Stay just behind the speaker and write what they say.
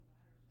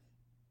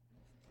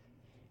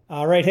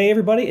All right, hey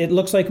everybody. It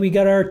looks like we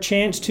got our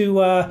chance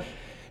to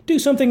do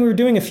something we were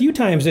doing a few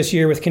times this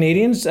year with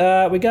Canadians.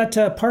 We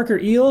got Parker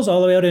Eels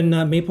all the way out in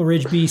Maple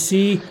Ridge,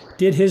 BC.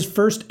 Did his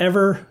first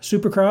ever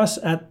Supercross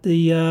at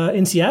the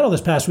in Seattle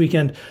this past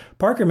weekend.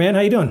 Parker, man,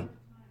 how you doing?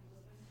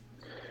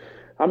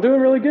 I'm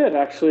doing really good,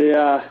 actually.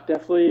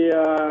 Definitely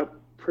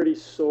pretty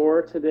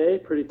sore today,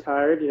 pretty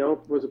tired. It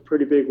was a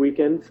pretty big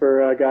weekend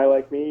for a guy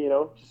like me.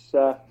 Just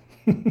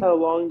had a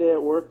long day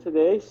at work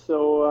today,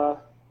 so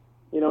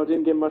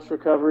didn't get much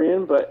recovery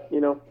in, but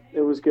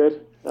it was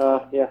good.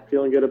 Yeah,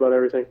 feeling good about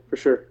everything for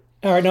sure.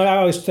 All right, now I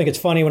always think it's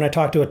funny when I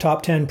talk to a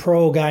top 10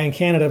 pro guy in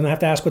Canada and I have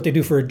to ask what they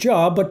do for a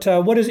job, but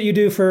what is it you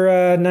do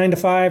for 9 to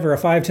 5 or a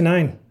 5 to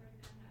 9?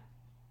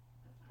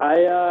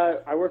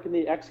 I work in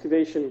the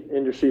excavation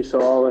industry,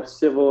 so all the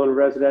civil and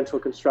residential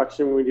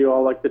construction. We do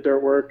all like the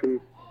dirt work and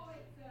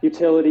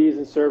utilities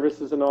and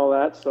services and all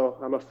that. So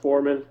I'm a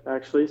foreman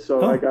actually.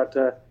 So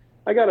Oh.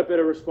 I got a bit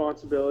of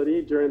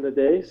responsibility during the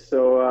day.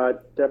 So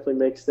definitely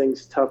makes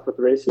things tough with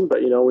racing,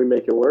 but we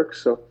make it work.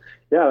 So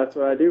yeah, that's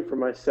what I do for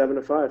my 7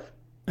 to 5.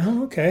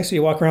 Oh, okay. So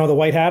you walk around with a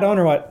white hat on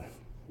or what?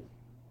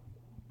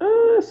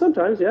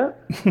 Sometimes, yeah.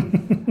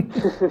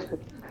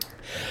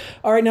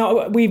 All right,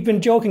 now we've been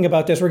joking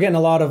about this. We're getting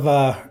a lot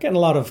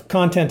of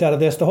content out of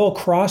this. The whole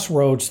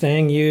Crossroads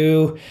thing.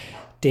 You,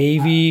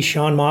 Davey,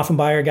 Sean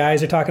Moffenbauer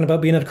guys are talking about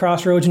being at the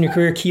Crossroads in your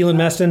career. Keelan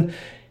Meston,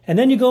 and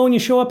then you go and you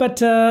show up at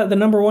the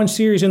number one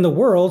series in the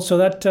world. So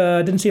that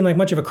didn't seem like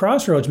much of a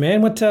crossroads,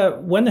 man.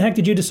 When the heck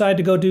did you decide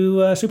to go do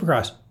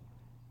Supercross?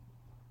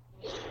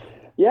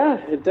 Yeah,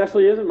 it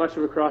definitely isn't much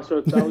of a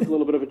crossroads. That was a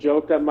little bit of a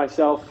joke that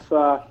myself,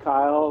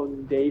 Kyle,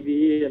 and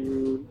Davey,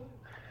 and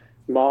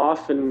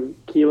Moff and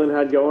Keelan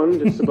had going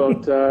just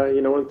about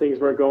when things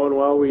weren't going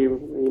well. We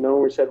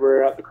said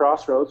we're at the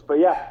crossroads. But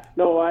yeah,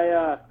 no,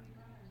 I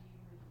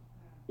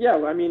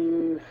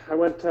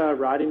went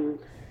riding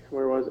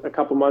a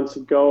couple months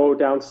ago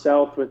down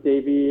south with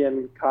Davey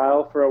and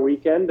Kyle for a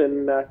weekend,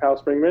 and Kyle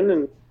Springman,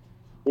 and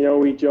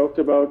we joked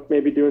about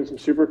maybe doing some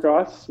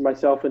Supercross,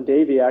 myself and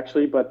Davey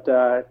actually, but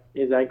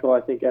his ankle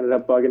I think ended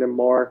up bugging him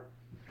more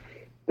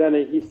than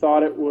he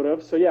thought it would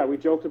have. So yeah, we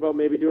joked about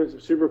maybe doing some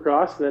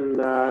Supercross. Then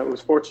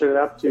was fortunate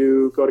enough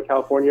to go to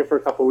California for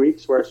a couple of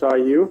weeks where I saw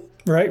you.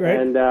 Right.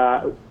 And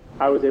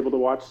I was able to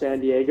watch San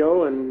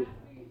Diego and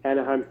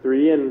Anaheim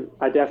 3, and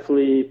I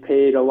definitely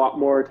paid a lot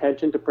more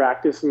attention to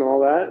practice and all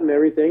that and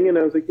everything. And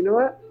I was like, you know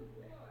what?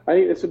 I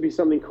think this would be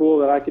something cool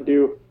that I could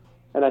do.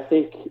 And I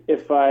think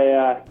if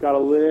I got a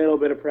little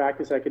bit of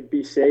practice, I could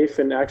be safe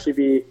and actually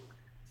be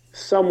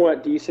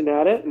somewhat decent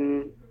at it.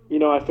 And,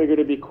 I figured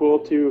it'd be cool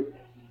to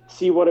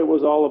see what it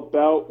was all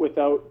about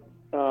without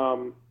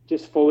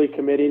just fully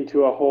committing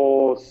to a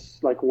whole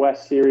like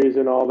West Series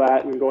and all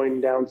that, and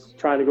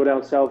trying to go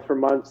down south for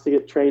months to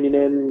get training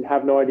in and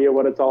have no idea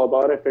what it's all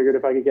about. I figured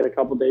if I could get a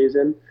couple days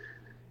in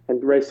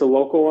and race the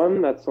local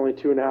one, that's only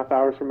 2.5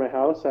 hours from my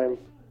house. I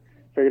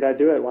figured I'd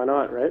do it. Why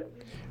not, right?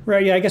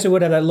 Right, yeah, I guess it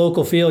would have that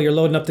local feel. You're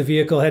loading up the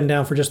vehicle, heading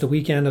down for just the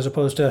weekend as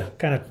opposed to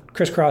kind of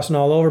crisscrossing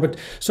all over. But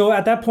so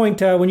at that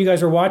point, when you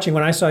guys were watching,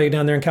 when I saw you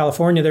down there in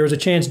California, there was a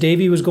chance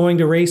Davey was going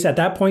to race at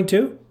that point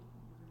too?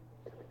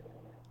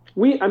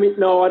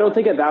 No, I don't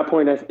think at that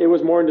point. It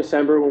was more in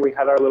December when we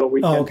had our little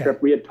weekend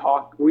trip. We had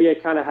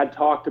kind of had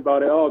talked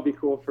about it. Oh, it'd be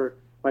cool for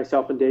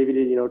myself and Davey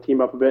to, team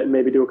up a bit and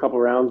maybe do a couple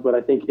rounds. But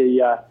I think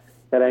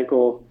that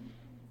ankle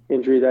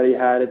injury that he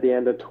had at the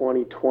end of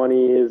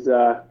 2020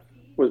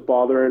 was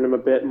bothering him a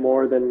bit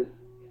more than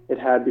it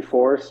had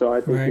before. So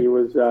I think he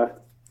was,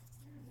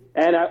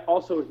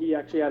 he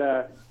actually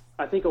had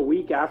I think a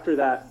week after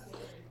that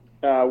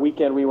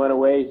weekend we went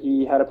away,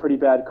 he had a pretty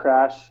bad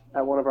crash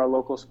at one of our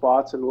local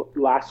spots and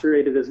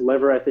lacerated his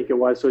liver, I think it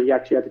was. So he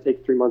actually had to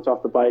take 3 months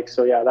off the bike.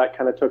 So yeah, that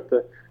kind of took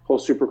the whole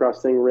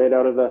Supercross thing right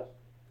out of the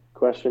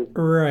question.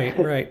 Right.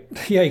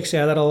 Yikes!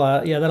 Yeah,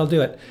 that'll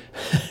do it.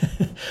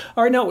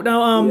 All right,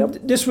 now, Yep.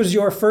 This was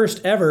your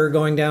first ever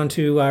going down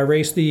to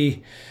race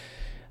the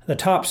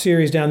top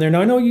series down there.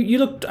 Now I know you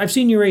looked. I've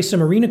seen you race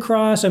some arena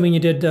cross. I mean, you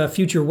did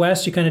Future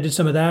West. You kind of did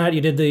some of that.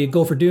 You did the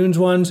Gopher Dunes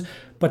ones,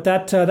 but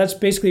that's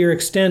basically your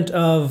extent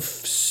of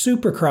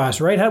Supercross,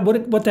 right?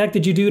 What the heck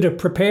did you do to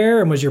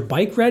prepare? And was your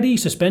bike ready,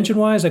 suspension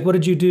wise? Like, what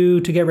did you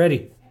do to get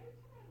ready?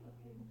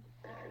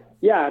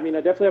 Yeah, I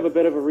definitely have a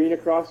bit of arena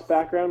cross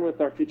background with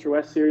our Future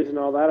West series and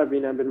all that. I've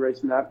been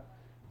racing that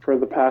for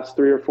the past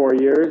 3 or 4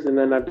 years, and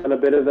then I've done a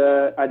bit of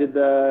I did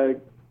the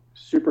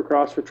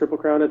Supercross for Triple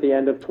Crown at the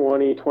end of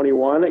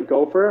 2021 at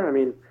Gopher.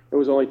 It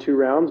was only 2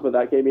 rounds, but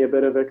that gave me a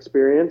bit of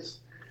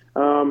experience.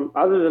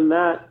 Other than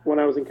that, when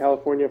I was in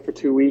California for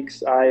 2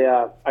 weeks,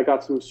 I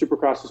got some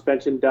Supercross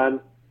suspension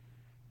done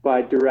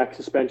by Direct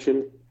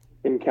Suspension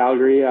in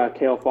Calgary.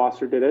 Cale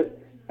Foster did it.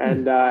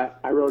 And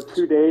I rode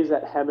 2 days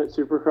at Hemet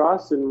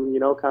Supercross and,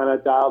 kind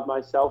of dialed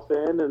myself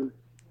in and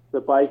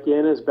the bike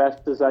in as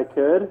best as I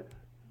could.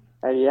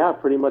 And yeah,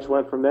 pretty much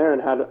went from there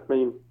and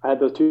I had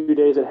those 2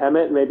 days at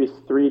Hemet, maybe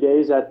 3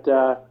 days at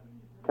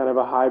kind of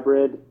a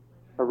hybrid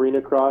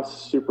arena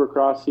cross,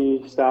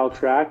 supercrossy style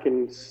track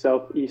in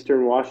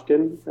southeastern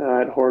Washington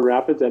at Horn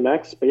Rapids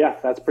MX. But yeah,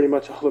 that's pretty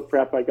much all the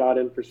prep I got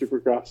in for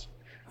supercross.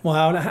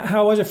 Wow. And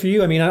how was it for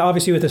you? I mean,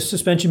 obviously with the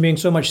suspension being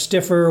so much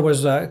stiffer,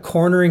 was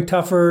cornering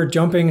tougher,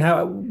 jumping?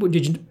 How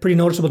did you pretty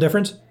noticeable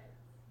difference?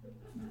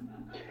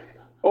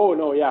 Oh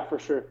no, yeah, for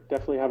sure.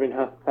 Definitely having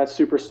that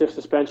super stiff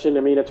suspension. I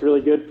mean, it's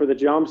really good for the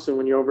jumps and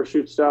when you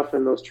overshoot stuff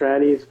and those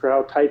trannies for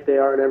how tight they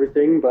are and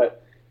everything.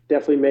 But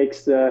definitely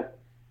makes the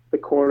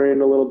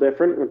cornering a little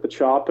different with the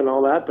chop and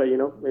all that. But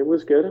it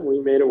was good. We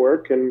made it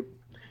work, and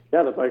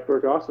yeah, the bike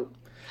worked awesome.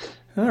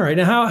 All right.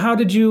 Now, how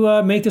did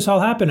you make this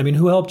all happen? I mean,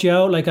 who helped you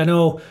out? Like, I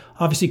know,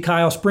 obviously,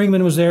 Kyle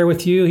Springman was there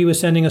with you. He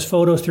was sending us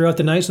photos throughout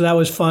the night, so that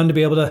was fun to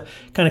be able to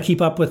kind of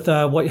keep up with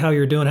how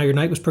you're doing, how your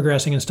night was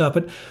progressing and stuff.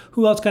 But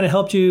who else kind of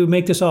helped you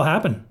make this all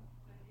happen?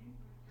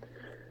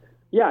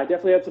 Yeah, I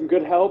definitely had some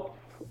good help.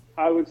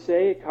 I would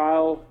say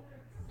Kyle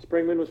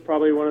Springman was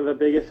probably one of the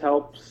biggest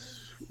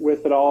helps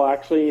with it all.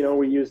 Actually,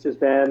 we used his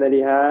van that he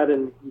had,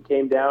 and he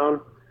came down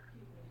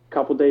a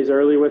couple days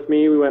early with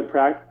me. We went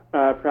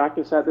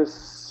practice at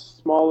this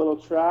small little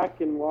track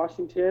in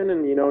Washington,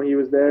 and he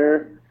was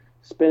there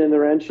spinning the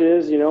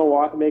wrenches,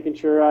 making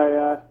sure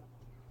I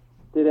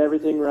did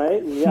everything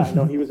right. And yeah,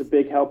 no, he was a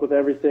big help with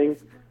everything.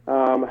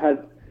 I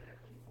had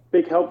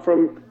big help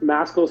from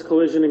Maskell's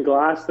Collision and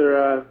Glass. They're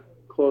a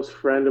close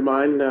friend of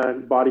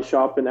mine, body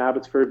shop in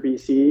Abbotsford,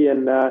 BC,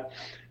 and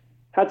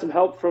had some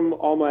help from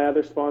all my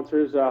other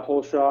sponsors,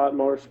 Whole Shot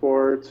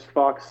Motorsports,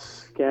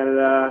 Fox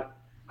Canada,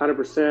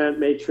 100%,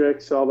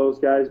 Matrix, all those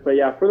guys. But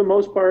yeah, for the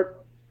most part,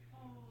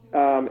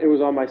 it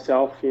was on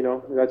myself.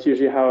 That's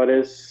usually how it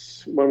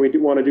is when we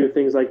want to do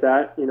things like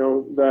that.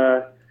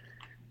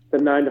 The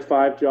 9 to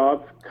 5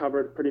 job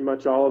covered pretty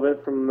much all of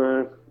it, from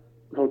the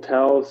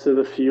hotels to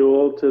the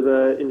fuel to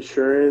the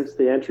insurance,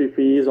 the entry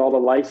fees, all the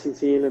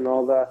licensing, and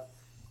all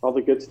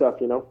the good stuff.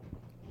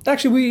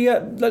 Actually,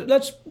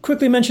 let's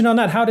quickly mention on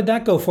that. How did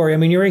that go for you? I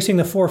mean, you're racing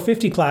the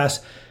 450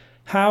 class.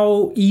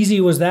 How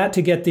easy was that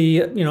to get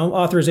the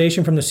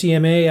authorization from the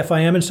CMA,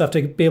 FIM, and stuff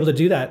to be able to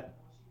do that?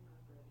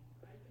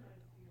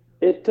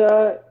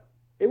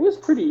 It was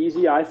pretty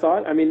easy, I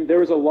thought. I mean, there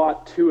was a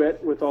lot to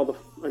it with all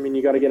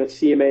you got to get a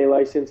CMA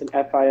license, an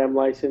FIM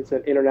license,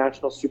 an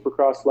international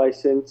supercross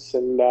license,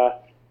 and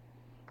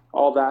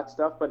all that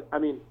stuff. But I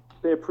mean,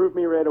 they approved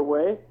me right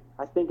away.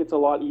 I think it's a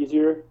lot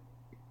easier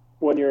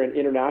when you're an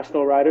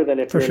international rider than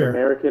if you're an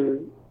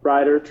American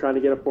rider trying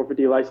to get a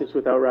 450 license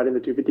without riding the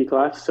 250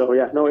 class. So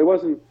yeah, no, it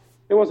wasn't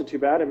too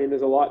bad. I mean,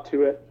 there's a lot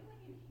to it.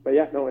 But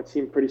yeah, no, it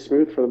seemed pretty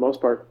smooth for the most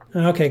part.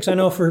 Okay, because I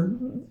know for,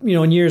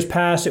 in years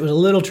past, it was a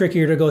little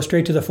trickier to go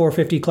straight to the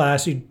 450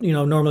 class.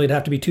 Normally it'd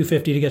have to be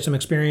 250 to get some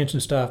experience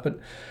and stuff, but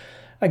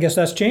I guess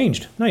that's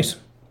changed. Nice.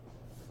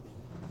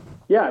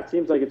 Yeah, it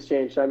seems like it's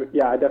changed. I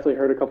definitely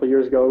heard a couple of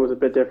years ago it was a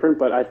bit different,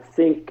 but I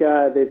think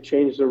they've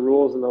changed the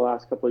rules in the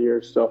last couple of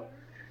years. So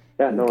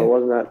yeah, no,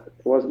 okay.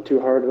 It wasn't too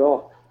hard at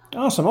all.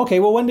 Awesome. Okay.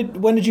 Well,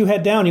 when did you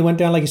head down? You went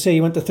down, like you say,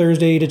 you went to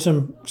Thursday, you did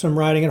some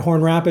riding at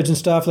Horn Rapids and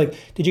stuff. Like,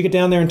 did you get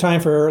down there in time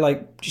for,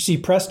 did you see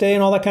press day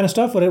and all that kind of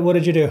stuff? What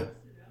did you do?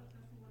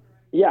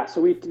 Yeah.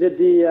 So we did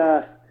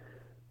the,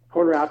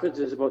 Horn Rapids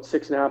is about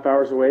 6.5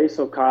 hours away.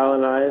 So Kyle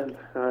and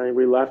I,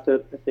 we left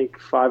at, I think,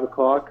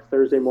 5:00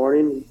 Thursday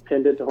morning,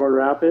 pinned it to Horn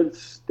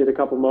Rapids, did a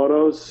couple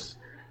motos.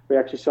 We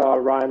actually saw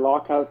Ryan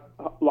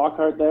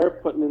Lockhart there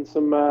putting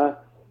some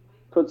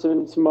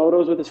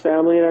motos with his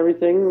family and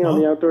everything on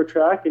the outdoor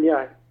track. And yeah,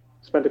 I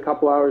spent a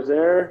couple hours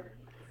there.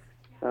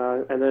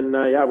 And then,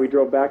 we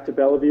drove back to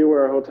Bellevue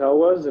where our hotel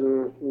was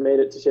and made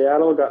it to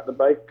Seattle, got the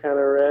bike kind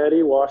of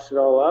ready, washed it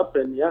all up,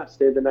 and yeah,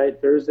 stayed the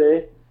night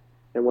Thursday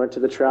and went to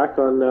the track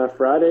on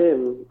Friday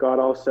and got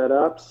all set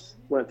up,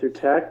 went through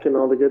tech and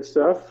all the good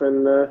stuff,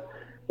 and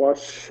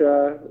watch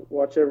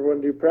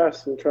everyone do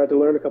press and tried to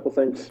learn a couple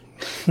things.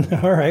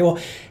 All right. Well,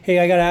 hey,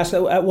 I got to ask,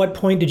 at what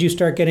point did you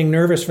start getting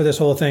nervous for this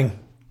whole thing?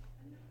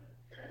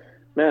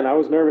 Man, I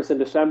was nervous in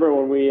December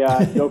when we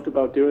joked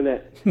about doing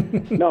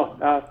it. No,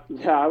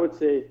 I would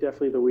say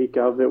definitely the week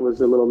of it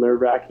was a little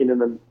nerve-wracking, and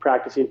then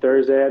practicing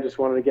Thursday, I just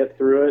wanted to get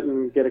through it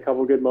and get a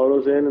couple good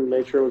motos in and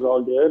make sure it was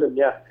all good. And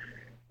yeah,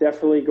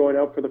 definitely going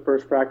out for the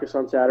first practice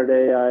on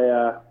Saturday,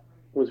 I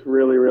was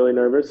really, really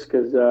nervous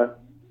because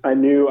I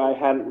knew I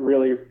hadn't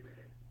really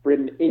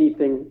ridden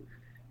anything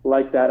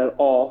like that at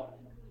all.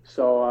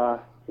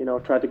 So,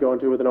 tried to go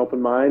into it with an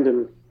open mind,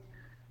 and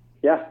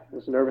yeah, I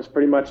was nervous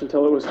pretty much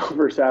until it was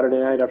over Saturday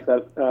night after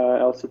that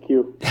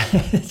LCQ.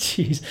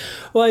 Jeez.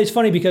 Well, it's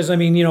funny because,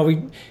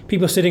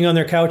 people sitting on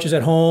their couches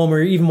at home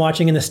or even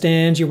watching in the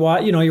stands, you're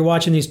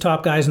watching these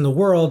top guys in the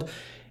world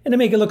and they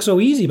make it look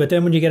so easy. But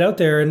then when you get out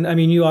there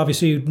and, you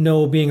obviously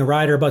know being a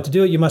rider about to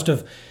do it, you must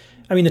have,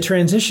 the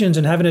transitions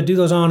and having to do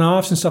those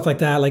on-offs and stuff like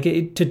that,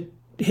 to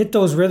hit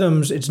those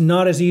rhythms, it's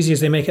not as easy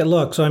as they make it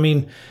look. So,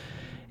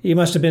 you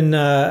must have been,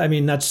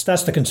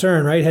 that's the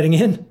concern, right, heading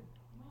in?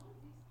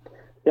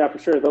 Yeah, for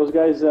sure. Those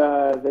guys,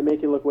 they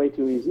make it look way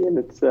too easy, and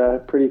it's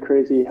pretty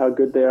crazy how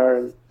good they are.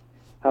 And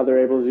how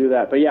they're able to do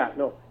that. But yeah,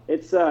 no,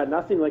 it's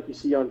nothing like you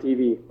see on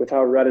TV with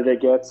how rutted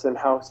it gets and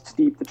how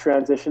steep the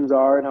transitions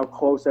are and how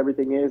close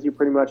everything is. You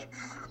pretty much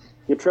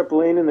you're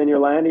tripling and then you're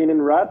landing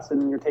in ruts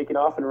and you're taking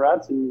off in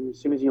ruts, and as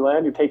soon as you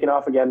land, you're taking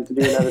off again to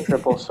do another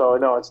triple. So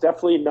no, it's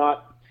definitely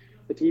not.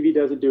 The TV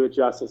doesn't do it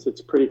justice.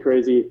 It's pretty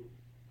crazy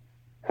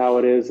how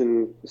it is,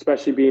 and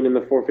especially being in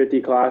the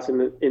 450 class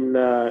and in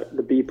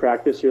the B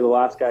practice, you're the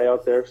last guy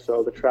out there,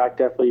 so the track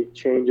definitely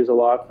changes a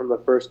lot from the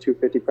first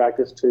 250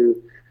 practice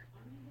to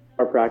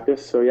our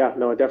practice. So yeah,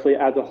 no, it definitely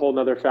adds a whole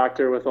nother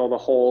factor with all the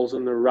holes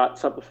and the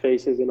ruts up the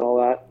faces and all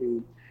that.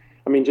 And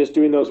I mean, just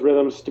doing those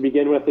rhythms to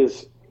begin with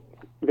is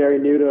very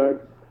new to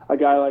a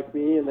guy like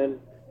me, and then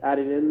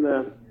adding in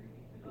the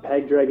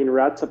peg dragging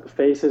ruts up the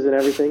faces and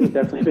everything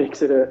definitely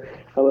makes it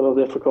a little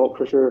difficult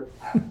for sure.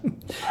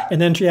 And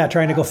then, yeah,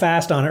 trying to go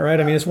fast on it,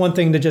 right? I mean, it's one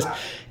thing to just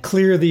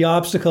clear the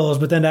obstacles,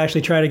 but then to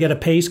actually try to get a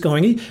pace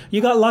going.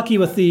 You got lucky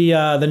with the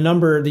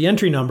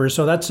entry number,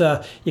 so that's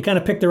you kind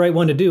of picked the right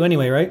one to do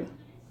anyway, right?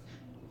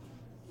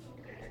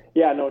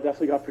 Yeah, no,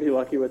 definitely got pretty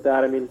lucky with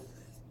that. I mean,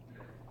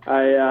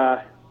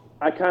 I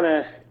kind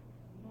of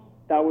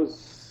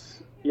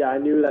I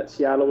knew that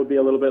Seattle would be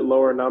a little bit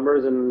lower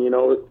numbers, and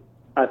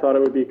I thought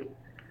it would be.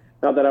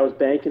 Not that I was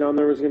banking on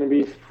there was going to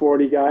be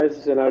 40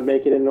 guys and I would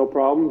make it in no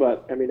problem,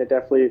 but I mean, it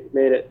definitely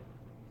made it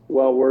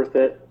well worth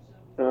it.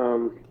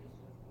 That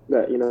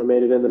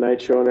made it in the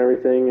night show and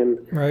everything.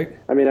 And right.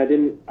 I mean,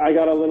 I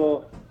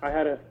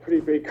had a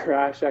pretty big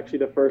crash actually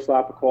the first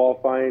lap of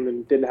qualifying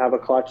and didn't have a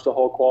clutch the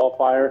whole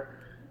qualifier,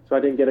 so I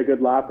didn't get a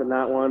good lap in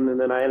that one. And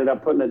then I ended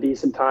up putting a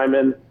decent time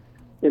in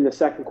the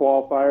second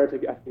qualifier.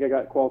 I think I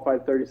got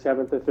qualified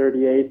 37th or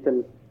 38th,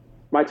 and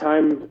my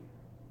time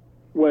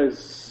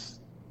was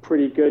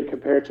pretty good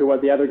compared to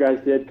what the other guys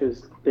did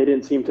because they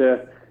didn't seem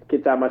to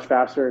get that much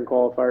faster in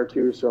qualifier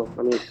 2. So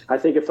I mean, I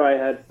think if I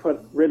had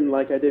ridden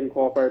like I did in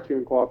qualifier 2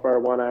 and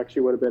qualifier 1, I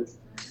actually would have been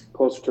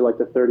closer to like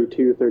the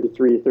 32,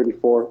 33,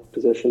 34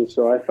 position.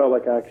 So I felt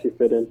like I actually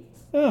fit in.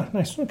 Oh,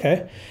 nice.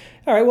 Okay.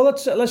 All right. Well,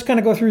 let's kind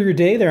of go through your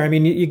day there. I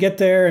mean, you get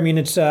there. I mean,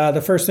 it's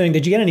the first thing.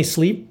 Did you get any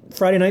sleep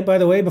Friday night, by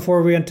the way,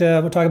 before we went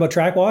to talk about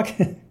track walk?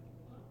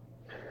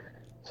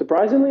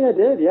 Surprisingly, I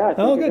did. Yeah, I think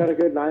I good. got a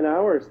good 9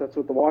 hours. That's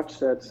what the watch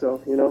said.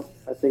 So,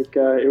 I think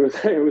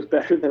it was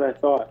better than I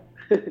thought.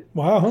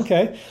 Wow.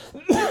 Okay.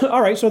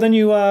 All right. So then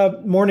you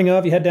morning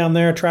of, you head down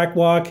there, track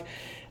walk.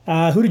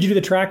 Who did you do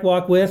the track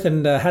walk with,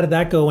 and how did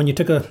that go when you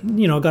took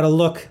got a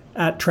look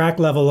at track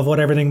level of what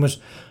everything was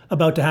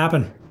about to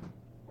happen?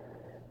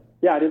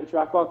 Yeah, I did the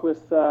track walk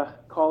with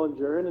Colin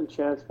Jurin and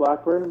Chance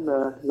Blackburn.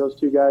 Those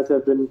two guys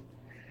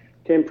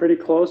came pretty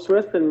close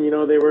with, and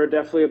they were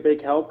definitely a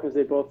big help because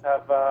they both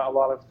have a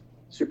lot of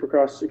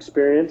Supercross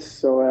experience.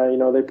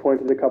 So they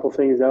pointed a couple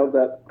things out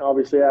that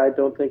obviously I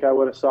don't think I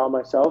would have saw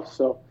myself.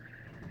 So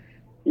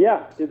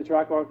yeah, did the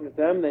track walk with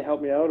them. They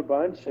helped me out a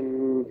bunch,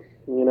 and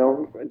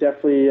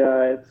definitely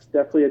it's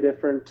definitely a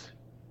different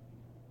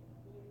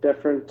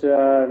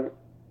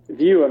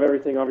view of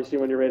everything. Obviously,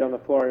 when you're right on the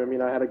floor. I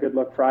mean, I had a good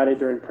look Friday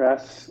during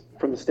press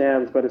from the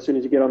stands, but as soon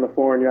as you get on the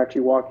floor and you're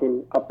actually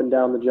walking up and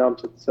down the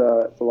jumps, it's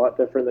a lot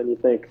different than you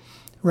think.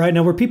 Right.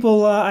 Now, where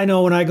people, I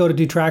know when I go to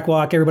do track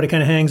walk, everybody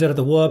kind of hangs out at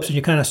the whoops, and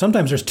you kind of,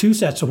 sometimes there's 2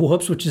 sets of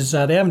whoops, which is,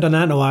 they haven't done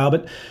that in a while,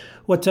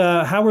 but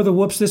how were the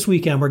whoops this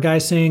weekend? Were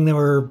guys saying they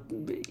were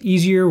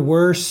easier,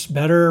 worse,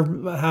 better?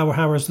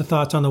 How was the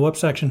thoughts on the whoop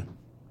section?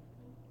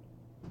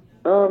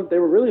 They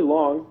were really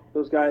long.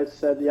 Those guys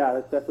said, yeah,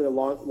 that's definitely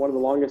one of the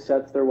longest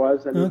sets there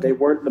was. I mean, Okay. They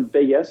weren't the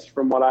biggest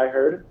from what I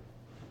heard.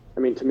 I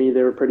mean, to me,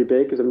 they were pretty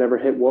big because I've never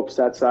hit whoops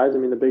that size. I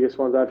mean, the biggest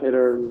ones I've hit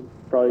are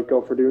probably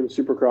go for doing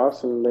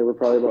Supercross, and they were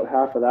probably about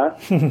half of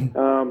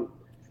that.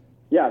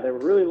 Yeah, they were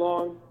really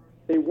long.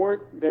 They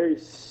weren't very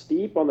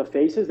steep on the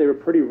faces. They were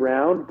pretty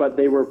round, but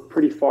they were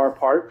pretty far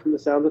apart from the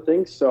sound of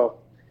things. So,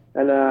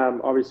 and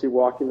obviously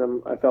walking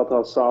them, I felt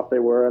how soft they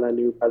were, and I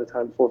knew by the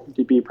time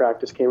 450B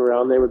practice came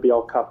around, they would be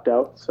all cupped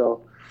out.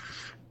 So,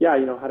 yeah,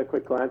 had a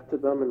quick glance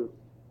at them, and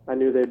I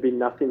knew they'd be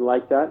nothing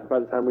like that by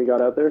the time we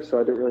got out there, so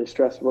I didn't really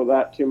stress about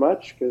that too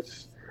much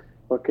because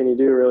what can you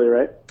do really,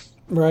 right?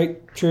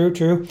 Right.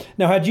 True.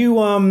 Now, had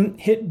you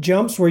hit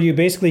jumps where you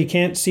basically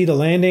can't see the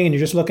landing and you're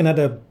just looking at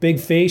a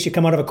big face, you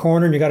come out of a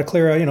corner and you got to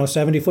clear a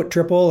 70-foot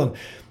triple, and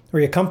were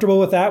you comfortable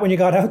with that when you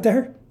got out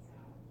there?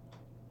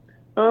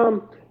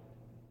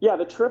 Yeah,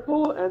 the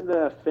triple and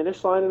the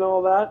finish line and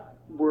all that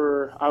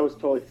I was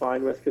totally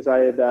fine with because I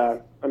had,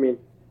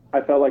 I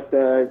felt like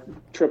the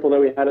triple that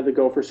we had at the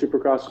Gopher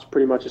Supercross was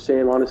pretty much the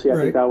same. Honestly, I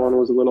think that one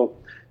was a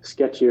little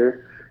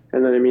sketchier.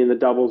 And then, the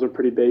doubles are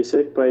pretty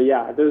basic. But,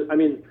 yeah,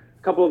 a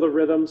couple of the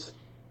rhythms,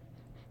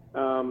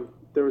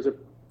 it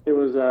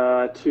was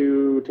a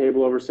 2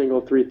 table over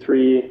single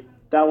 3-3.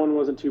 That one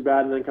wasn't too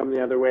bad. And then coming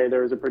the other way,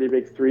 there was a pretty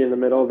big 3 in the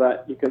middle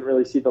that you couldn't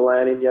really see the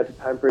landing. You had to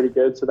time pretty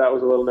good. So that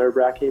was a little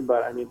nerve-wracking.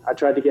 But, I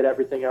tried to get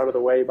everything out of the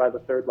way by the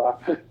third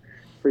lap.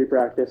 Free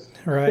practice.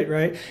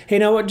 Right. Hey,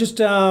 now what? Just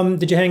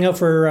did you hang out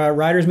for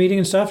riders meeting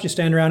and stuff? Just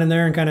stand around in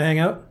there and kind of hang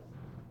out?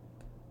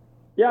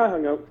 Yeah, I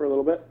hung out for a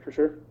little bit for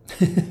sure.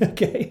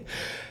 Okay.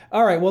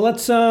 All right. Well,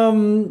 let's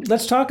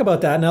talk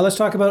about that now. Let's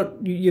talk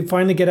about you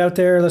finally get out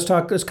there. Let's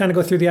kind of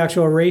go through the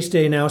actual race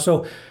day now.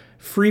 So,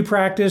 free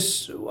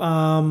practice.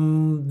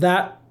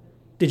 That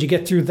did you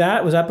get through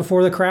that? Was that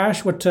before the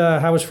crash?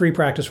 How was free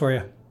practice for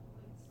you?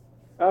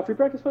 Free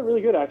practice went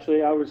really good,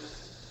 actually. I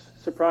was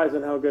surprised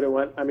on how good it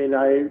went. I mean,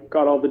 I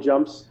got all the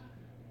jumps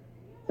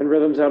and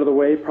rhythms out of the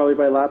way probably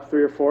by lap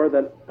 3 or 4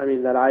 that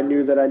I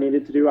knew that I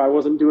needed to do. I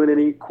wasn't doing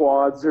any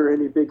quads or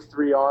any big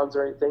 3-ons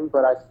or anything,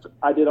 but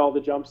I did all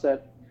the jumps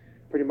that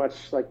pretty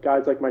much like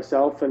guys like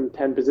myself and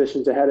 10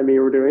 positions ahead of me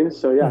were doing.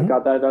 So yeah, I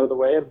got that out of the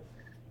way and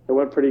it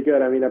went pretty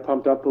good. I mean, I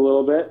pumped up a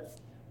little bit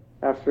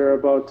after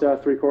about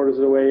 3/4 of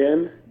the way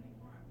in,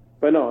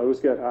 but no, it was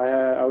good.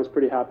 I was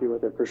pretty happy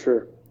with it for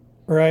sure.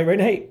 Right.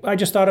 Hey, I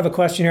just thought of a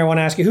question here I want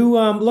to ask you.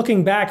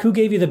 Looking back, who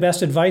gave you the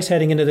best advice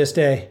heading into this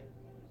day?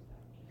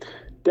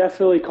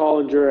 Definitely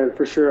Colin Duran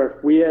for sure.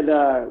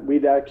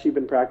 We'd actually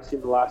been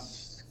practicing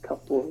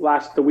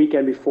the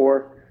weekend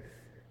before,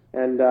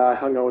 and I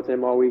hung out with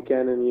him all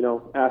weekend,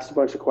 and asked a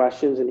bunch of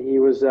questions, and he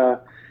was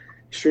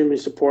extremely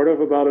supportive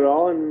about it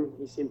all, and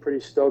he seemed pretty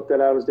stoked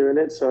that I was doing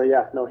it. So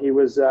yeah, no, he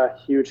was a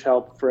huge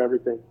help for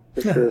everything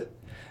for sure.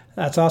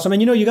 That's awesome.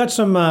 And you got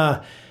some.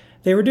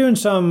 They were doing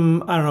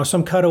some, I don't know,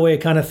 some cutaway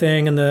kind of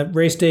thing and the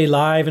race day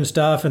live and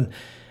stuff. And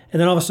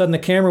then all of a sudden the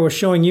camera was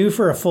showing you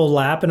for a full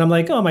lap. And I'm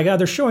like, oh my God,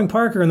 they're showing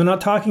Parker and they're not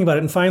talking about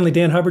it. And finally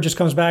Dan Hubbard just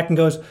comes back and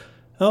goes,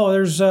 oh,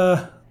 there's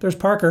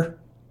Parker.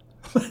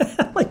 As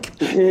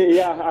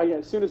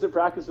soon as the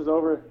practice was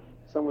over,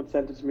 someone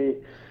sent it to me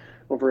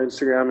over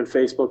Instagram and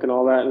Facebook and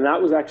all that. And that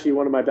was actually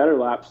one of my better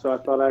laps. So I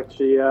thought I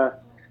actually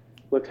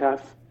looked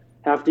half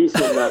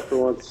decent in that for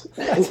once.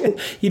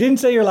 He didn't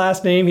say your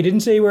last name. He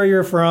didn't say where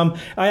you're from.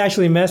 I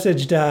actually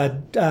messaged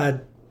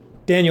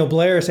Daniel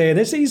Blair saying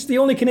he's the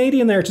only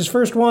Canadian there. It's his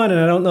first one, and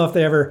I don't know if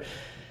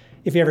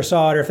you ever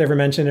saw it or if they ever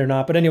mentioned it or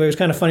not. But anyway, it was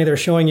kind of funny. They're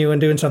showing you and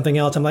doing something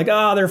else. I'm like,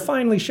 they're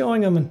finally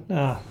showing him.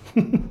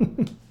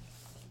 And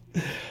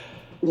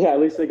Yeah,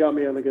 at least they got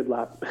me on a good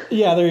lap.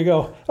 Yeah, there you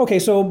go. Okay,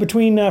 so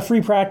between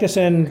free practice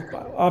and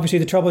obviously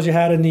the troubles you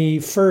had in the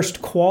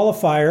first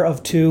qualifier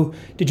of 2,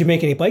 did you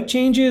make any bike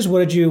changes? What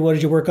did you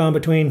work on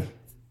between?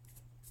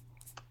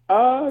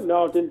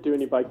 No, didn't do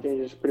any bike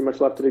changes. Pretty much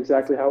left it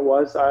exactly how it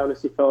was. I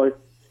honestly felt like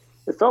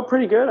it felt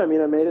pretty good. I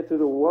mean, I made it through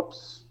the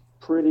whoops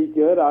pretty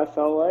good, I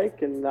felt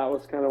like, and that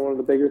was kind of one of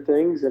the bigger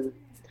things, and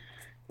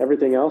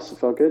everything else, it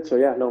felt good. So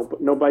yeah,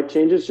 no bike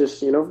changes,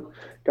 just,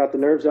 got the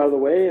nerves out of the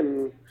way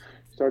and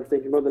started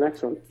thinking about the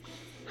next one.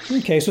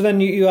 Okay, so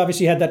then you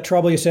obviously had that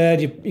trouble. You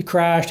said you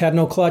crashed, had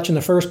no clutch in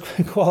the first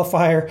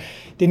qualifier,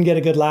 didn't get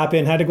a good lap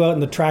in, had to go out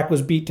and the track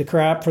was beat to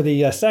crap for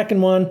the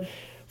second one.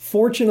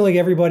 Fortunately,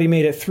 everybody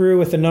made it through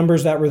with the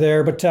numbers that were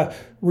there. But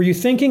were you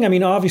thinking, I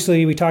mean,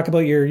 obviously we talk about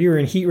you were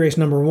in heat race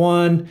number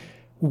 1,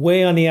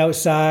 way on the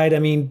outside. I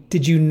mean,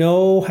 did you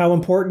know how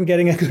important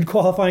getting a good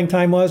qualifying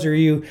time was, or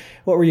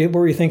what were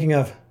you thinking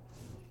of?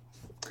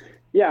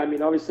 Yeah, I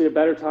mean, obviously a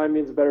better time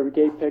means a better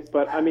gate pick,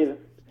 but I mean,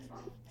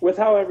 with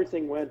how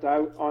everything went,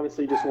 I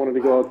honestly just wanted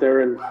to go out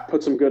there and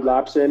put some good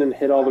laps in and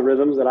hit all the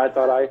rhythms that I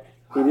thought I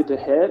needed to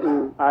hit.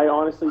 And I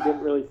honestly didn't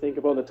really think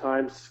about the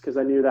times because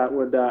I knew that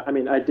would,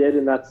 I did.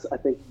 And that's, I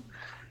think,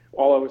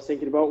 all I was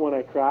thinking about when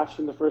I crashed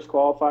in the first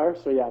qualifier.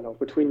 So yeah, no,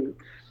 between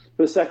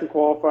the second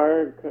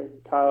qualifier,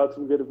 Kyle had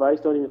some good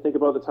advice. Don't even think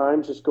about the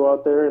times. Just go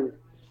out there and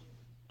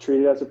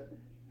treat it as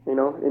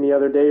any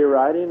other day you're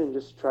riding and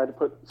just try to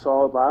put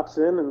solid laps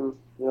in and,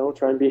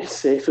 try and be as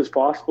safe as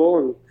possible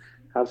and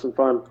have some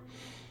fun.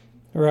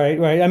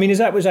 Right. I mean,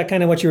 was that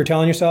kind of what you were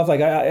telling yourself?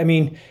 Like, I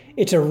mean,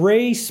 it's a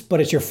race,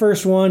 but it's your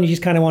first one. You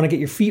just kind of want to get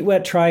your feet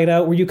wet, try it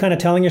out. Were you kind of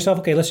telling yourself,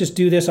 okay, let's just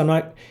do this? I'm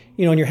not,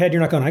 in your head,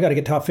 you're not going, I got to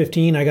get top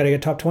 15. I got to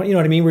get top 20. You know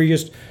what I mean?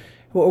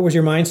 What was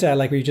your mindset?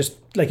 Like, were you just,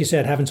 like you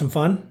said, having some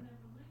fun?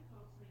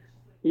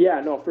 Yeah,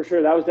 no, for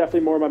sure. That was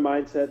definitely more my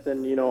mindset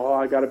than,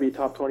 I got to be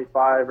top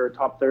 25 or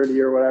top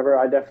 30 or whatever.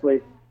 I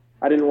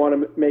didn't want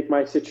to make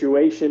my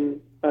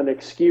situation an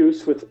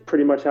excuse with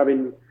pretty much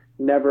having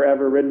never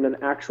ever ridden an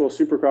actual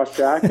supercross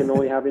track and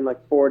only having like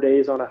 4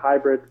 days on a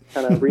hybrid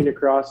kind of arena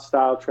cross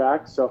style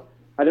track. So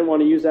I didn't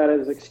want to use that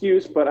as an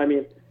excuse, but I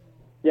mean,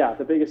 yeah,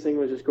 the biggest thing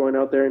was just going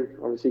out there and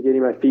obviously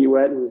getting my feet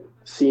wet and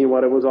seeing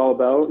what it was all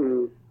about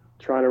and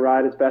trying to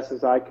ride as best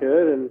as I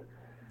could. And,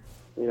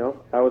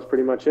 that was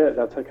pretty much it.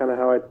 That's kind of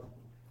how I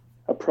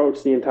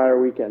approached the entire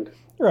weekend.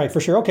 Right,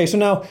 for sure. Okay, so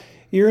now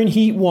you're in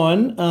heat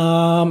 1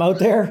 out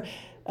there,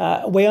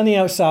 way on the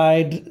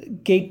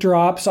outside, gate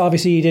drops.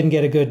 Obviously you didn't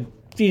get a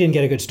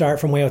good start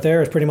from way out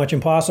there. It's pretty much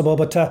impossible.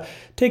 But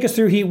take us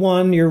through heat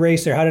 1, your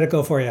race there. How did it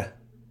go for you?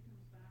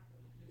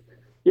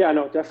 Yeah,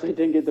 no, definitely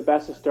didn't get the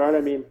best of start.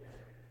 I mean,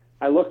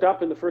 I looked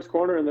up in the first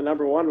corner and the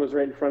number 1 was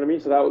right in front of me,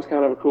 so that was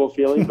kind of a cool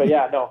feeling. But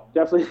yeah, no,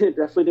 definitely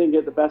didn't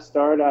get the best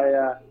start.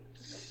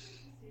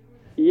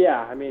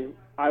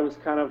 I was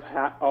kind of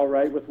all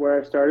right with where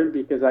I started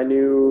because I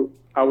knew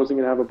I wasn't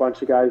going to have a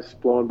bunch of guys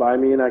blowing by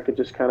me, and I could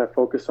just kind of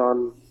focus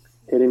on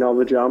hitting all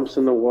the jumps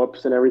and the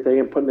whoops and everything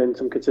and putting in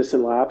some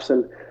consistent laps.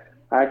 And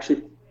I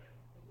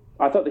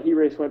I thought the heat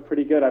race went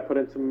pretty good. I put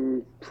in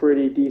some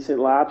pretty decent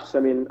laps.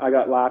 I mean, I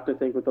got lapped, I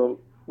think, with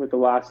the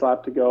last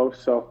lap to go.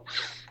 So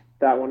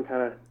that one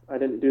kind of, I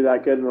didn't do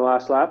that good in the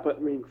last lap. But I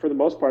mean, for the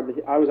most part,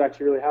 I was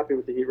actually really happy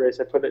with the heat race.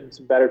 I put it in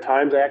some better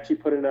times. I actually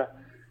put in a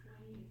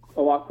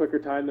lot quicker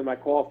time than my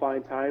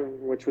qualifying time,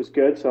 which was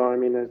good. So I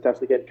mean, it's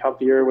definitely getting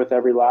comfier with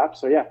every lap.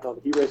 So yeah, no,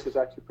 the heat race was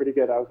actually pretty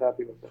good. I was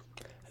happy with it.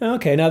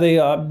 Okay, now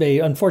they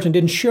unfortunately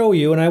didn't show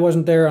you, and I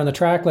wasn't there on the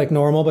track like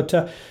normal.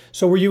 But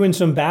so were you in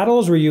some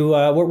battles? Were you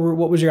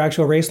what was your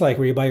actual race like?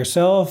 Were you by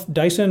yourself,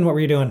 Dyson? What were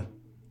you doing?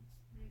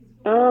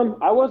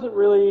 I wasn't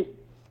really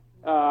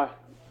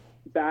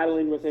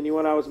battling with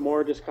anyone. I was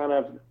more just kind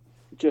of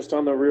just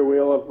on the rear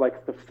wheel of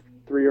like the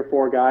 3 or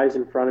 4 guys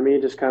in front of me.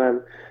 Just kind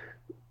of,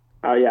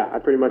 I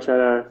pretty much had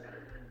a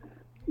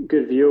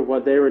good view of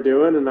what they were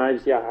doing, and I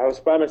was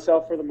by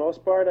myself for the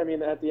most part. I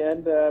mean, at the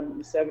end,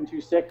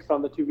 726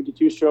 on the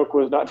 252 stroke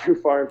was not too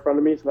far in front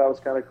of me, so that was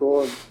kind of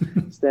cool,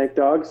 and stank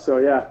dogs. So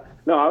yeah,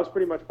 no, I was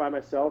pretty much by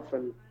myself,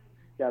 and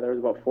there was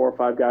about 4 or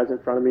 5 guys in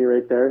front of me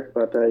right there,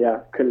 but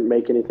couldn't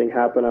make anything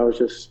happen. I was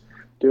just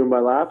doing my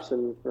laps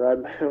and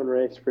riding my own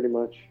race pretty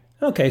much.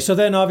 Okay, so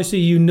then obviously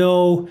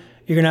you're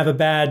gonna have a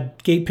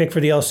bad gate pick for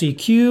the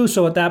LCQ,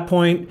 so at that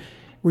point,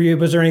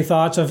 was there any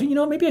thoughts of,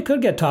 maybe I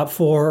could get top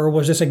 4, or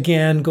was this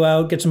again, go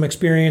out, get some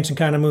experience and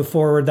kind of move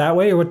forward that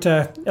way? Or what,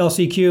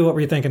 LCQ, what were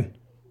you thinking?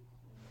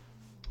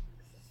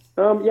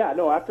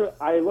 After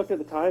I looked at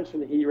the times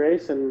from the heat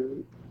race,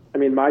 and I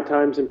mean, my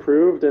times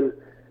improved, and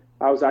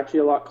I was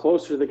actually a lot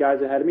closer to the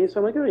guys ahead of me. So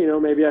I'm like,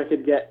 maybe I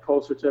could get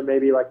closer to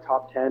maybe like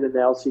top 10 in the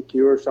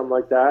LCQ or something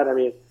like that. I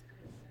mean,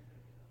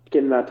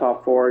 getting that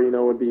top 4,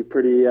 would be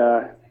pretty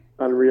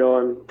unreal,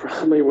 and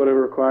probably would have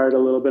required a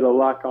little bit of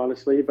luck,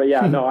 honestly. But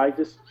I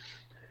just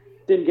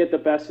didn't get the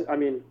best. I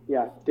mean,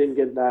 didn't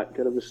get that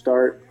good of a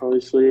start,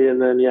 obviously.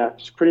 And then I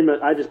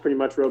just pretty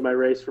much rode my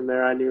race from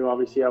there. I knew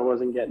obviously I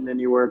wasn't getting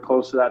anywhere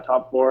close to that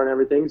top 4 and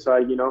everything, so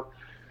I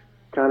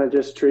kind of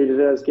just treated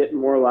it as getting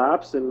more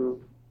laps and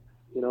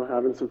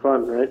having some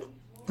fun, right?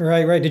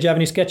 Right. Did you have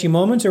any sketchy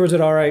moments, or was it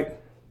all right?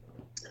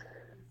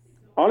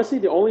 Honestly,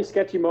 the only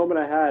sketchy moment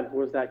I had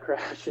was that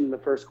crash in the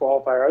first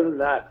qualifier. Other than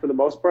that, for the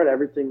most part,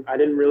 everything, I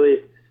didn't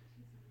really,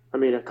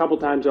 a couple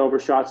times I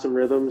overshot some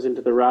rhythms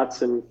into the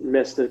ruts and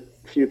missed a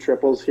few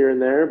triples here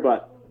and there.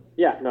 But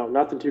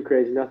nothing too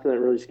crazy. Nothing that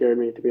really scared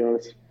me, to be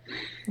honest.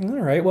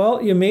 All right.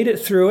 Well, you made it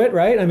through it,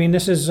 right? I mean,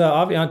 this is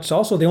it's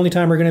also the only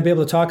time we're going to be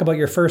able to talk about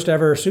your first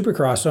ever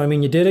Supercross. So, I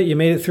mean, you did it. You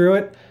made it through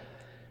it.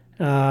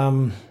 You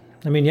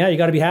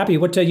got to be happy.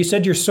 What you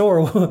said you're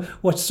sore.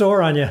 What's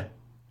sore on you?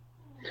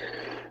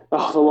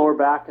 Oh, the lower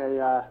back.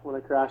 When I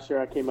crashed there,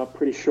 I came up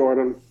pretty short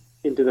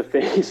into the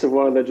face of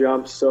one of the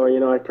jumps. So,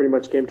 I pretty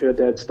much came to a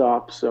dead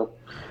stop. So,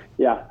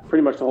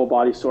 pretty much the whole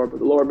body sore. But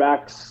the lower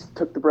back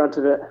took the brunt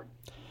of it.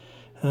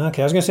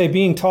 Okay, I was going to say,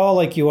 being tall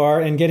like you are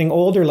and getting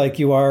older like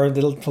you are,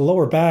 the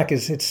lower back,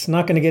 it's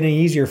not going to get any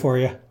easier for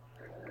you.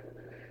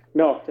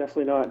 No,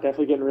 definitely not.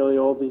 Definitely getting really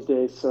old these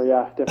days. So,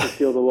 definitely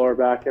feel the lower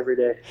back every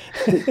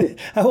day.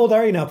 How old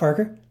are you now,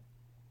 Parker?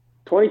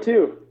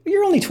 22.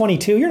 You're only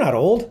 22. You're not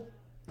old.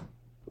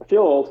 I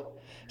feel old.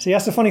 See,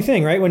 that's the funny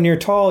thing, right? When you're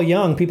tall,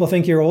 young, people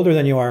think you're older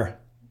than you are.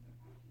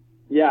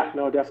 Yeah,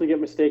 no, definitely get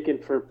mistaken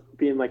for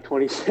being like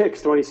 26,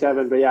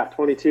 27, but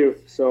 22.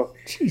 So,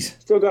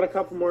 Still got a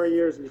couple more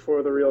years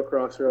before the real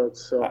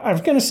crossroads. So I was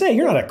going to say,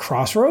 you're not at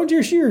crossroads.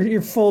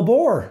 You're full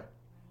bore.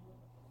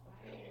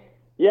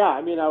 Yeah,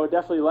 I mean, I would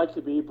definitely like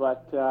to be,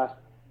 but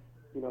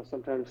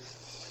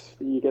sometimes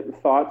you get the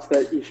thoughts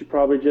that you should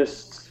probably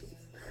just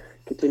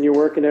continue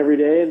working every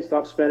day and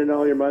stop spending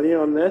all your money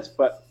on this.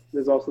 But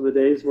there's also the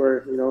days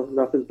where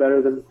nothing's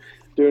better than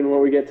doing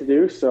what we get to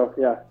do. So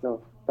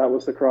that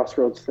was the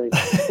crossroads thing.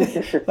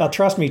 Well,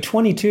 trust me,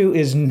 22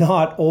 is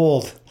not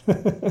old.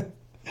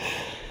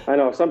 I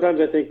know.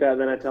 Sometimes I think that,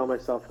 and then I tell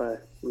myself I'm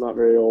not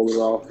very old at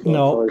all. So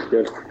no, it's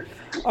always good.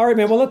 All right,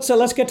 man. Well,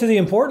 let's get to the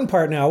important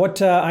part now.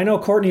 What I know,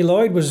 Courtney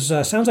Lloyd was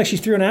sounds like she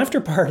threw an after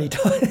party.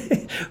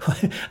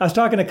 I was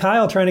talking to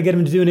Kyle, trying to get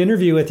him to do an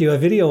interview with you, a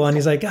video one.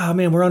 He's like, "Oh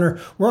man, we're on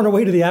our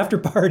way to the after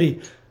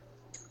party."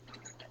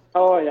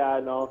 Oh yeah,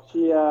 I know.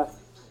 She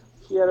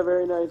had a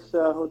very nice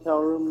hotel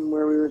room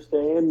where we were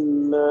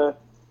staying,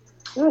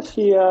 and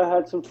she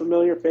had some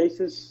familiar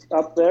faces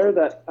up there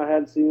that I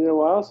hadn't seen in a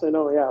while. So I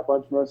know, a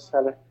bunch of us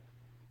had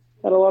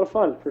a lot of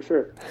fun for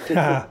sure.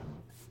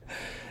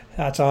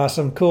 That's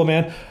awesome. Cool,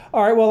 man.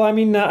 All right. Well, I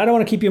mean, I don't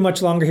want to keep you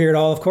much longer here at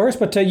all, of course,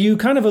 but you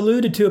kind of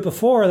alluded to it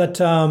before that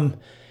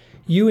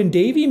you and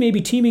Davey may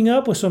be teaming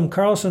up with some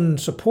Carlson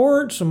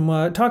support. Some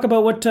talk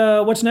about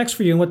what's next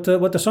for you and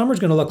what the summer's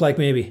going to look like,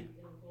 maybe.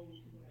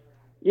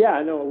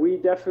 Yeah, no, we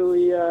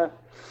definitely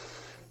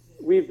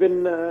they've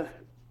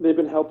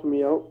been helping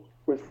me out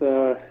with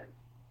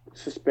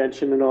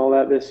suspension and all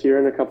that this year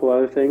and a couple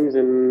other things,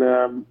 and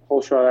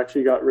Holshot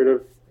actually got rid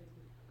of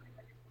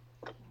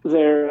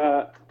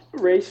their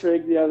race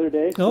rig the other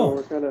day, so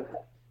we're kind of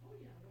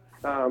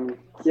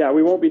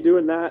we won't be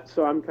doing that.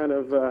 So I'm kind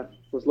of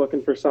was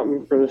looking for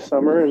something for this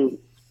summer, and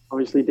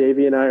obviously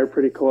Davey and I are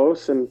pretty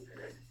close, and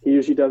he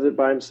usually does it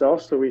by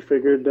himself, so we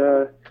figured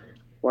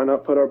why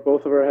not put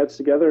both of our heads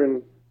together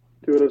and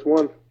do it as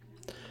one?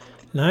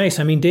 Nice.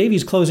 I mean,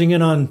 Davey's closing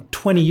in on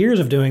 20 years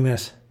of doing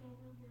this.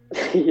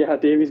 Yeah,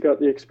 Davey's got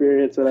the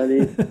experience that I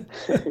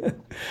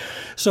need.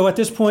 So at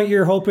this point,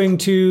 you're hoping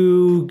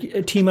to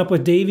team up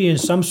with Davey in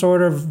some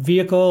sort of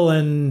vehicle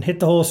and hit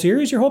the whole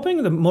series, you're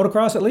hoping? The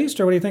motocross at least,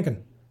 or what are you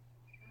thinking?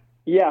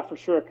 Yeah, for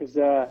sure, because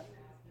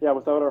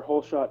without our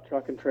whole shot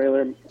truck and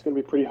trailer, it's going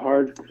to be pretty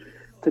hard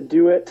to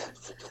do it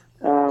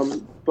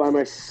by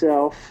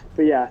myself.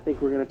 But yeah, I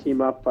think we're going to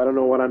team up. I don't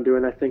know what I'm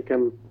doing. I think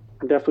I'm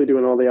definitely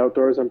doing all the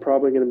outdoors. I'm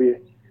probably going to be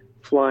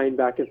flying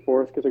back and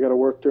forth because I got to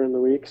work during the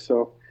week.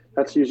 So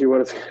that's usually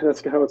that's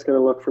how it's going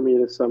to look for me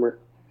this summer.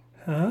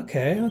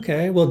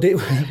 Okay. Well,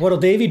 what'll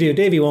Davey do?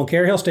 Davey won't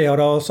care. He'll stay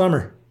out all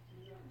summer.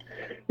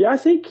 Yeah, I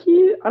think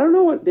I don't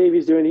know what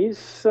Davey's doing.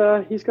 He's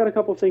got a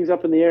couple things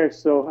up in the air.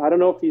 So I don't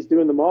know if he's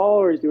doing them all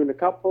or he's doing a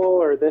couple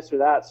or this or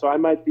that. So I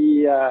might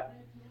be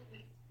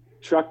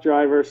truck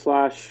driver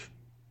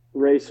 /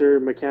 racer,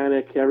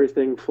 mechanic,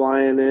 everything,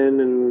 flying in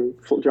and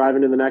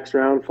driving to the next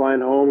round,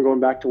 flying home,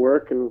 going back to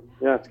work. And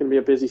yeah, it's going to be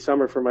a busy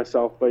summer for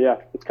myself. But yeah,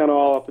 it's kind of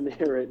all up in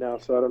the air right now.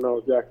 So I don't know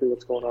exactly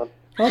what's going on.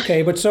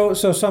 Okay, but so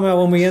somehow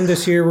when we end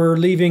this year, we're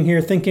leaving here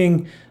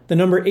thinking the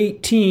number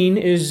 18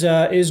 is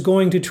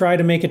going to try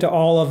to make it to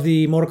all of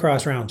the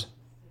motocross rounds.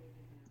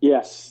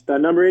 Yes, the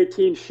number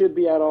 18 should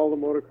be at all the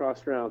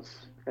motocross rounds.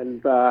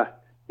 And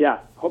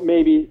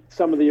maybe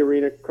some of the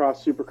arena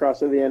cross,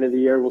 supercross at the end of the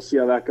year. We'll see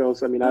how that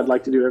goes. I mean, I'd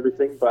like to do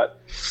everything, but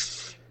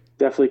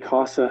definitely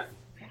costs a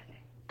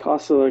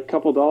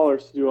couple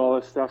dollars to do all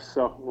this stuff.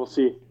 So we'll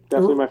see.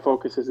 Definitely my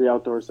focus is the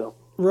outdoors, though.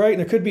 Right, and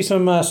there could be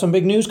some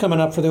big news coming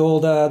up for the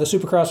old the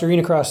Supercross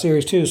Arena Cross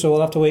series too. So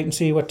we'll have to wait and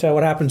see what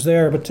happens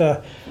there. But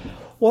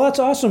well, that's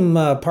awesome,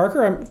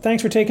 Parker.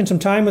 Thanks for taking some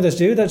time with us,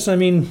 dude.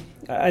 Sometimes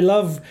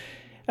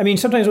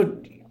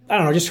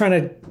just trying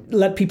to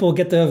let people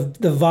get the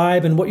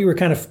vibe and what you were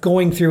kind of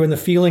going through and the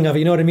feeling of it.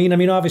 You know what I mean? I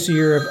mean, obviously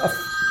you're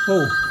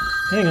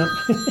hang on.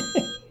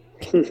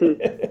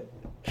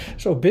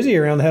 So busy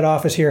around the head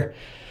office here.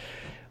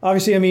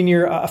 Obviously, I mean,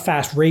 you're a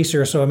fast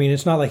racer, so I mean,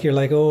 it's not like you're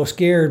like,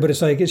 scared, but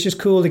it's like, it's just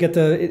cool to get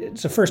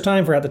it's the first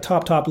time for at the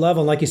top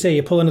level. Like you say,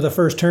 you pull into the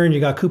first turn, you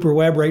got Cooper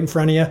Webb right in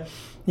front of you.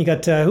 You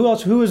got, who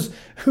else? Who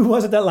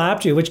was it that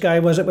lapped you? Which guy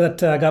was it that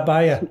got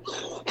by you?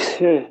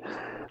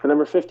 For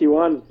number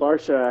 51,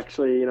 Barsha,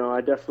 actually, I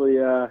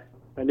definitely, I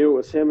knew it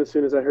was him as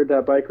soon as I heard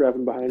that bike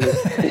revving behind me.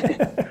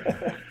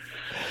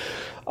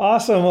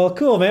 Awesome. Well,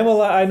 cool, man.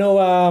 Well, I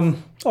know,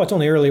 it's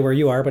only early where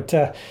you are, but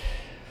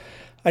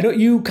I know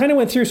you kind of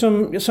went through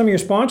some of your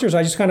sponsors.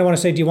 I just kind of want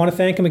to say, do you want to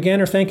thank them again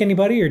or thank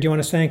anybody, or do you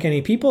want to thank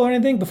any people or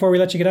anything before we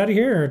let you get out of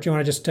here, or do you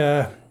want to just...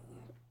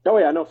 Oh,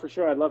 yeah, no, for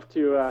sure. I'd love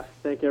to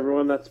thank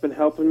everyone that's been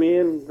helping me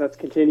and that's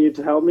continued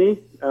to help me.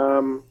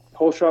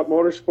 Whole Shot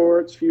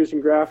Motorsports,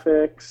 Fusion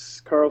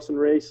Graphics, Carlson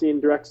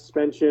Racing, Direct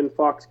Suspension,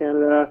 Fox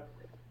Canada,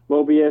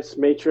 Mobius,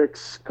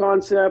 Matrix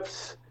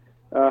Concepts,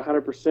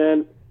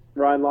 100%,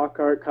 Ryan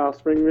Lockhart, Kyle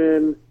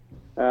Springman,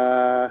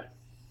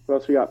 what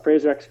else we got?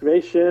 Fraser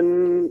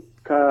Excavation,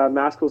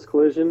 Maskell's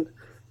Collision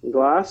and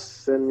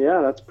Glass, and yeah,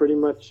 that's pretty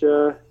much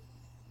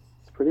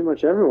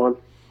everyone.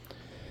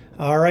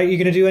 All right, you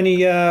gonna do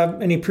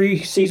any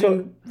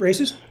pre-season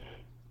races?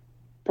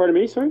 Pardon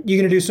me, sorry? You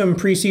gonna do some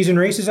pre-season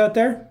races out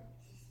there?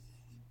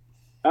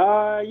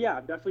 Yeah,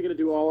 I'm definitely gonna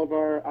do all of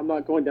our. I'm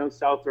not going down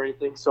south or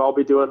anything, so I'll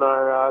be doing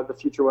our the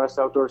Future West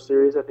Outdoor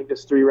Series. I think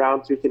there's 3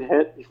 rounds we can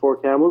hit before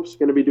Kamloops.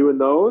 Going to be doing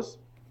those,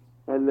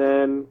 and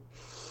then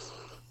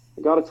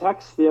I got a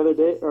text the other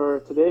day or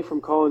today from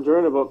Colin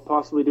Dern about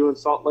possibly doing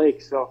Salt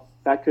Lake, so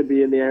that could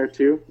be in the air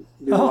too.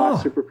 Do the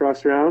last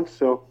Supercross round,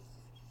 so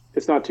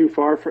it's not too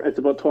far. It's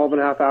about 12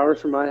 and a half hours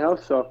from my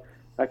house, so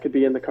that could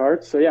be in the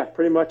cards. So yeah,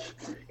 pretty much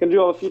gonna do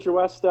all the Future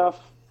West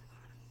stuff.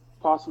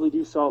 Possibly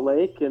do Salt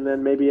Lake, and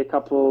then maybe a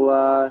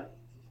couple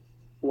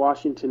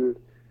Washington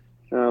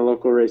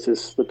local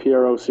races, the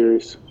PRO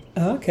series.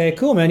 Okay,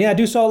 cool, man. Yeah,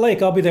 do Salt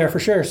Lake. I'll be there for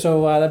sure.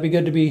 So that'd be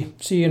good to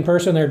see you in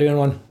person there doing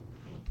one.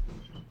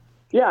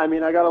 Yeah, I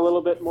mean, I got a little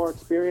bit more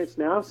experience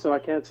now, so I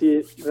can't see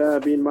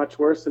it being much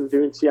worse than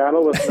doing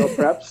Seattle with no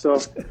prep.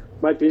 So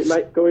might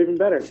go even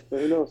better. So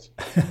who knows?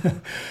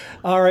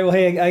 All right. Well,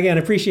 hey, again,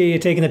 appreciate you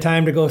taking the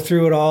time to go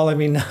through it all. I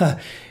mean,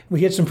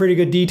 we hit some pretty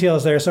good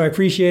details there, so I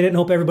appreciate it and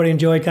hope everybody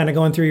enjoyed kind of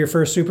going through your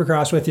first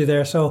Supercross with you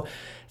there. So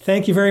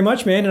thank you very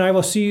much, man, and I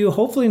will see you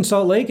hopefully in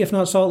Salt Lake. If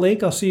not Salt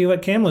Lake, I'll see you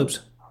at Kamloops.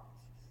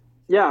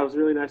 Yeah, it was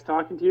really nice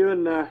talking to you,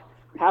 and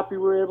happy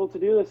we were able to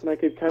do this, and I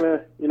could kind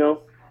of,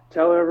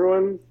 tell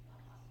everyone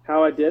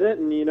how I did it,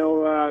 and,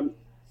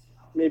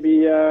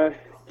 maybe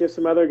give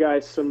some other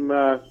guys some,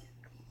 I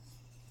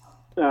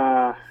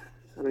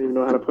don't even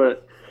know how to put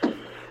it.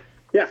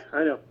 Yeah,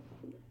 I know.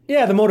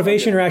 Yeah, the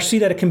motivation, or actually see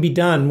that it can be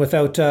done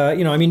without,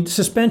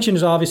 suspension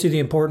is obviously the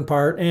important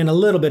part and a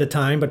little bit of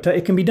time, but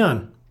it can be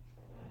done.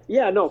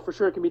 Yeah, no, for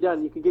sure it can be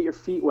done. You can get your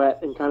feet wet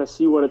and kind of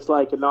see what it's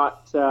like and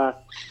not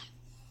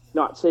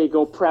say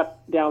go prep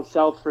down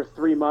south for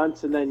 3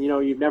 months and then,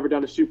 you've never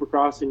done a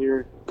Supercross and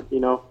you're,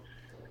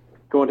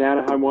 going to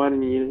Anaheim 1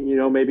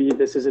 and, maybe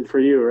this isn't for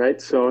you,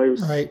 right? So it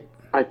was, right.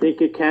 I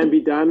think it can be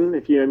done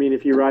if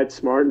you ride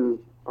smart and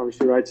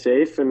obviously ride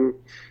safe, and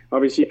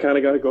obviously you kind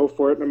of got to go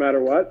for it no matter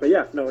what. But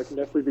yeah, no, it can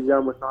definitely be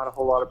done with not a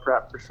whole lot of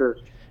prep for sure.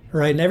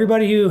 Right, and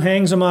everybody who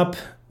hangs them up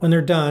when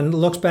they're done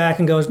looks back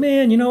and goes,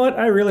 "Man, you know what?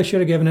 I really should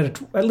have given it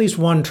at least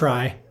one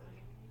try."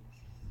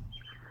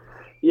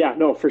 Yeah,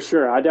 no, for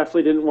sure. I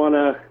definitely didn't want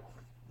to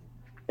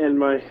end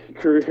my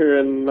career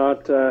and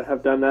not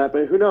have done that.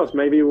 But who knows?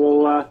 Maybe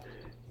we'll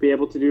be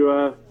able to do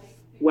a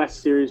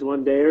West Series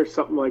one day or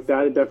something like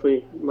that. It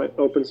definitely might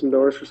open some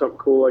doors for something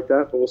cool like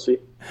that, but we'll see.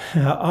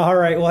 All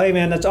right. Well, hey,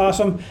 man, that's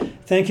awesome.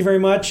 Thank you very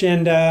much.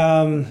 And,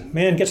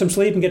 man, get some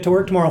sleep and get to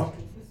work tomorrow.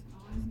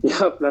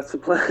 Yep, that's the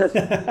plan.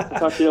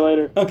 Talk to you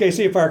later. Okay,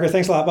 see you, Parker.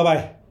 Thanks a lot.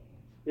 Bye-bye.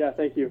 Yeah,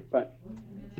 thank you. Bye.